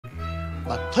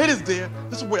My plate is there.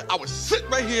 This is where I would sit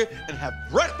right here and have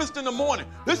breakfast in the morning.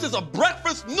 This is a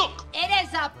breakfast nook. It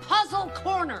is a puzzle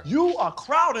corner. You are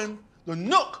crowding the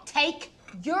nook. Take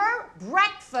your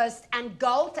breakfast and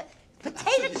go to...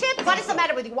 Potato chips? What is the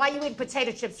matter with you? Why are you eating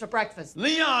potato chips for breakfast?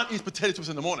 Leon eats potato chips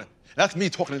in the morning. That's me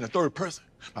talking in the third person.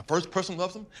 My first person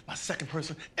loves them, my second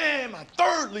person, and my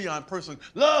third Leon person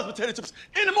loves potato chips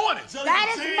in the morning.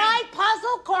 That is my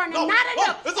puzzle corner, not a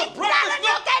nook. It's a breakfast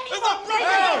nook. It's not a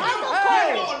nook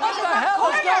anymore. What the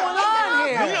hell is going on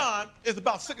here? Leon is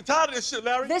about sick and tired of this shit,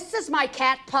 Larry. This is my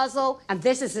cat puzzle, and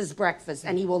this is his breakfast,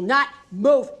 and he will not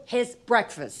move his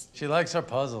breakfast. She likes her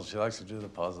puzzle. She likes to do the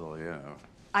puzzle, yeah.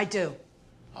 I do.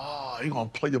 Oh, you gonna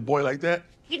play your boy like that?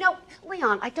 You know,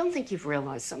 Leon, I don't think you've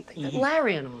realized something, that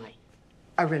Larry and I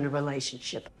are in a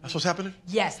relationship. That's what's happening?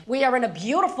 Yes, we are in a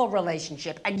beautiful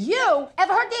relationship. And you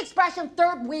ever heard the expression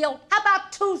third wheel? How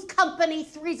about two's company,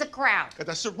 three's a crowd? Got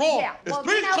that shit wrong. Yeah, It's well,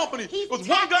 three's you know, company. he's It was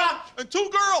one guy tapping- and two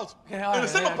girls Okay, all in the right,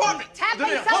 same yeah, apartment. Tapping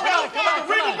Then somebody's come on,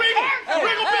 Wiggle, Hey,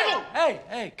 wiggle, wiggle.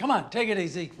 Hey, come on, take it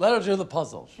easy. Let her do the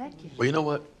puzzle. Thank you. Well, you know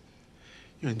what?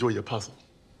 You enjoy your puzzle.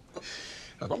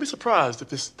 Now, don't be surprised if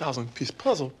this 1,000-piece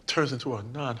puzzle turns into a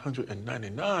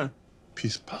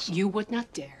 999-piece puzzle. You would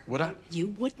not dare. Would I?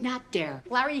 You would not dare.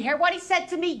 Larry, you hear what he said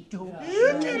to me? Kitty,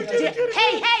 kitty, kitty.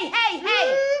 Hey!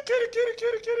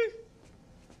 Kitty.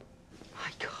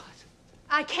 My God.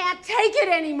 I can't take it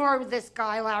anymore with this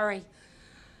guy, Larry.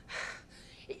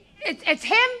 It's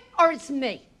him or it's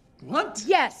me. What?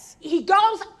 Yes. He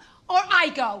goes or I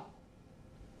go. All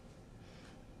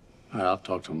right, I'll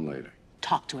talk to him later.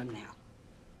 Talk to him now.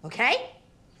 Okay?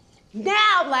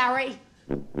 Now, Larry.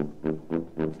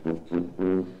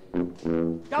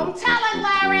 Don't tell him,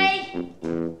 Larry.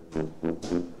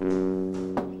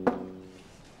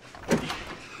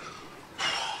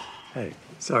 Hey,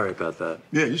 sorry about that.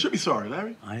 Yeah, you should be sorry,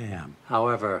 Larry. I am.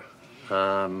 However,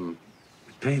 it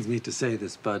pains me to say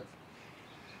this, but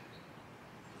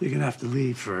you're gonna have to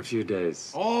leave for a few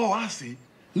days. Oh, I see.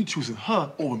 You choosing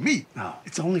her over me. No,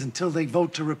 it's only until they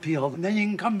vote to repeal, and then you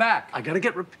can come back. I gotta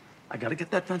get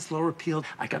that fence law repealed.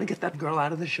 I gotta get that girl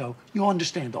out of the show. You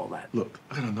understand all that? Look,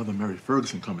 I got another Mary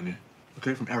Ferguson coming in,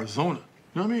 okay, from Arizona. You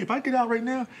know what I mean? If I get out right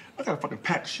now, I gotta fucking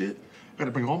pack shit. I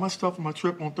gotta bring all my stuff for my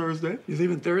trip on Thursday. You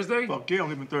leaving Thursday? Fuck yeah, I'm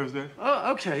leaving Thursday.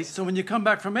 Oh, okay. So when you come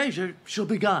back from Asia, she'll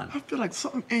be gone. I feel like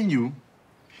something in you,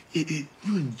 you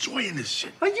enjoying this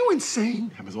shit. Are you insane?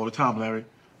 Happens all the time, Larry.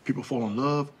 People fall in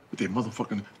love with their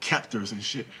motherfucking captors and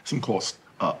shit. Something called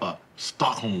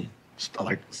Stockholm.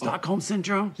 Stockholm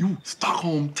syndrome? You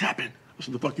Stockholm tapping. That's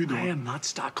what the fuck you doing. I am not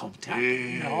Stockholm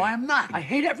tapping. Yeah. No, I am not. I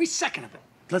hate every second of it.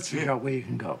 Let's figure out where you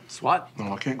can go. SWAT?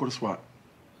 No, I can't go to SWAT.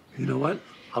 You know what?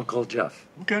 I'll call Jeff.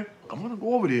 Okay, I'm gonna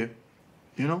go over there,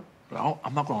 you know, but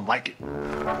I'm not gonna like it.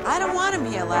 I don't want him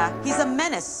here, La. He's a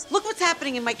menace. Look what's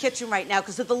happening in my kitchen right now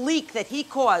because of the leak that he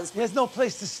caused. He has no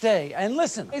place to stay. And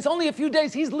listen, it's only a few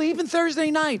days. He's leaving Thursday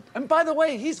night. And by the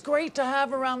way, he's great to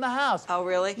have around the house. Oh,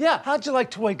 really? Yeah. How'd you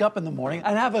like to wake up in the morning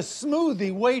and have a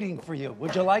smoothie waiting for you?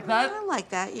 Would you like that? I like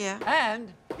that, yeah.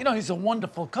 And, you know, he's a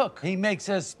wonderful cook. He makes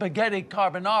a spaghetti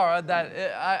carbonara that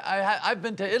I've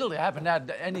been to Italy. I haven't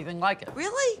had anything like it.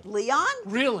 Really? Leon?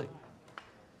 Really?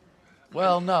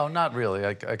 Well, no, not really.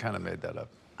 I kind of made that up.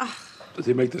 Does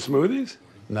he make the smoothies?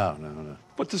 No.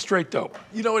 What's the straight dope?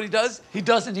 You know what he does? He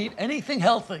doesn't eat anything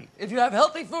healthy. If you have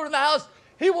healthy food in the house,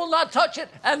 he will not touch it,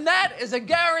 and that is a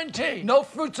guarantee. No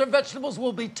fruits or vegetables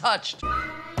will be touched.